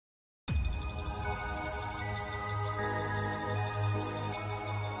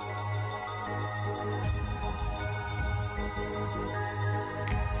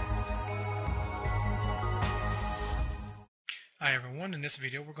everyone. In this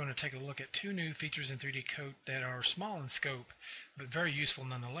video we're going to take a look at two new features in 3D Coat that are small in scope but very useful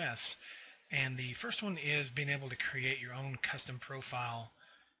nonetheless. And the first one is being able to create your own custom profile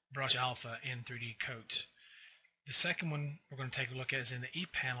brush alpha in 3D Coat. The second one we're going to take a look at is in the E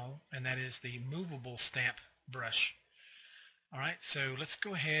panel, and that is the movable stamp brush. Alright, so let's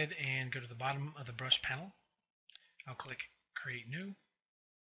go ahead and go to the bottom of the brush panel. I'll click Create New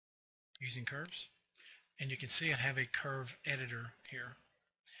using curves. And you can see I have a curve editor here.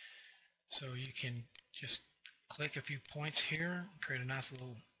 So you can just click a few points here, create a nice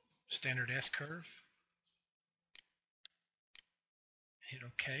little standard S curve. Hit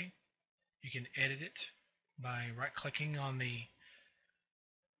OK. You can edit it by right-clicking on the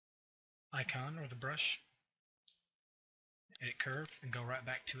icon or the brush, edit curve, and go right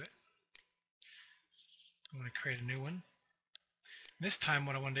back to it. I'm going to create a new one. This time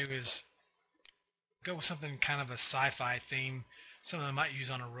what I want to do is go with something kind of a sci-fi theme, something I might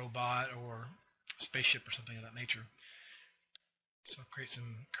use on a robot or a spaceship or something of that nature. So I'll create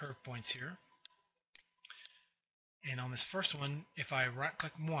some curve points here. And on this first one, if I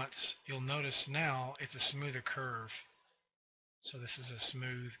right-click once, you'll notice now it's a smoother curve. So this is a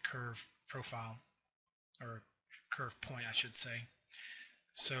smooth curve profile, or curve point, I should say.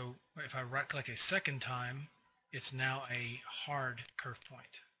 So if I right-click a second time, it's now a hard curve point.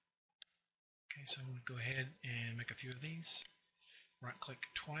 Okay, so I'm going to go ahead and make a few of these. Right-click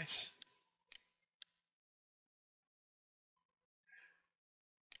twice.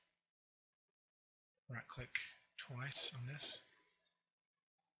 Right-click twice on this.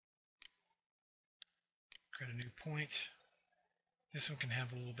 Create a new point. This one can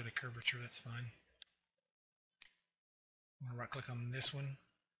have a little bit of curvature, that's fine. I'm going to right-click on this one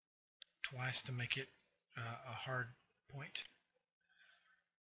twice to make it a hard point.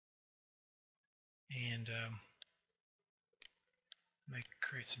 And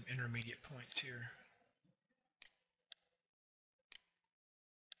create some intermediate points here.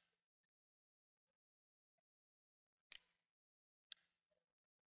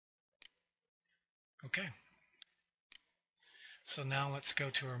 Okay. So now let's go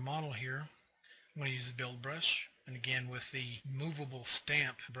to our model here. I'm going to use the build brush, and again with the movable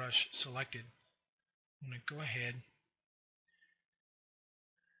stamp brush selected, I'm going to go ahead.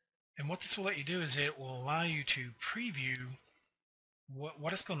 And what this will let you do is it will allow you to preview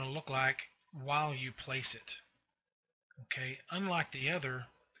what it's going to look like while you place it. Okay, unlike the other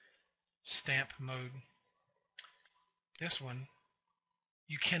stamp mode, this one,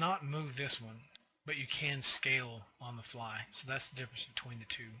 you cannot move this one, but you can scale on the fly. So that's the difference between the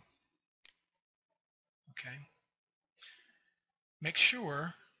two. Okay. Make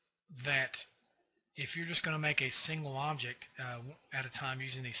sure that if you're just going to make a single object at a time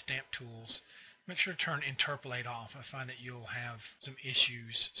using these stamp tools, make sure to turn interpolate off. I find that you'll have some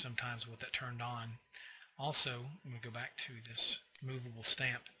issues sometimes with that turned on. Also, I'm going to go back to this movable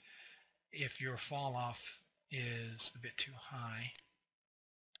stamp. If your fall off is a bit too high,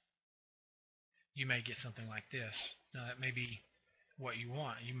 you may get something like this. Now that may be what you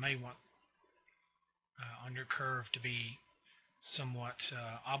want. You may want on your curve to be somewhat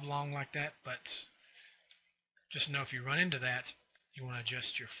oblong like that, but just know if you run into that, you want to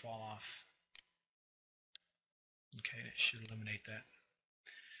adjust your fall off. Okay, it should eliminate that.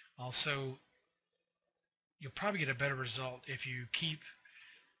 Also, you'll probably get a better result if you keep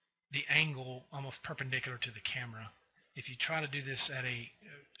the angle almost perpendicular to the camera. If you try to do this at a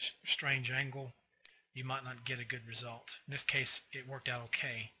strange angle, you might not get a good result. In this case, it worked out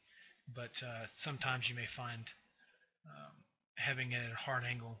okay, but sometimes you may find having it at a hard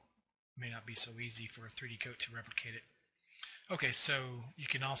angle may not be so easy for a 3D Coat to replicate it. Okay, so you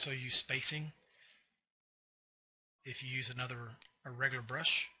can also use spacing. If you use a regular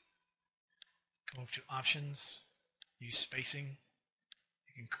brush, come up to Options, use spacing.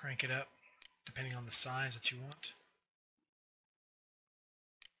 You can crank it up depending on the size that you want.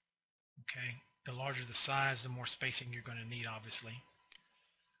 Okay, the larger the size, the more spacing you're going to need, obviously.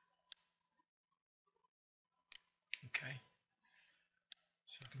 Okay,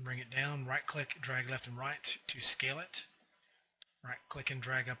 so I can bring it down, right-click, drag left and right to scale it. Right-click and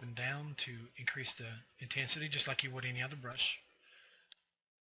drag up and down to increase the intensity, just like you would any other brush.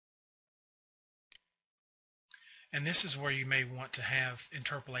 And this is where you may want to have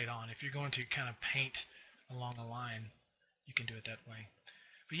interpolate on. If you're going to kind of paint along a line, you can do it that way.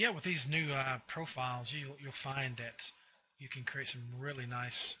 But yeah, with these new profiles, you'll find that you can create some really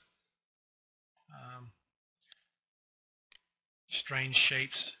nice strange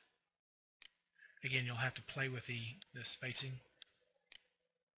shapes. Again, you'll have to play with the spacing.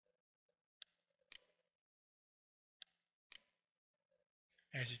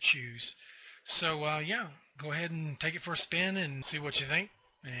 as you choose. So yeah, go ahead and take it for a spin and see what you think.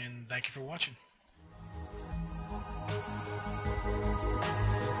 And thank you for watching.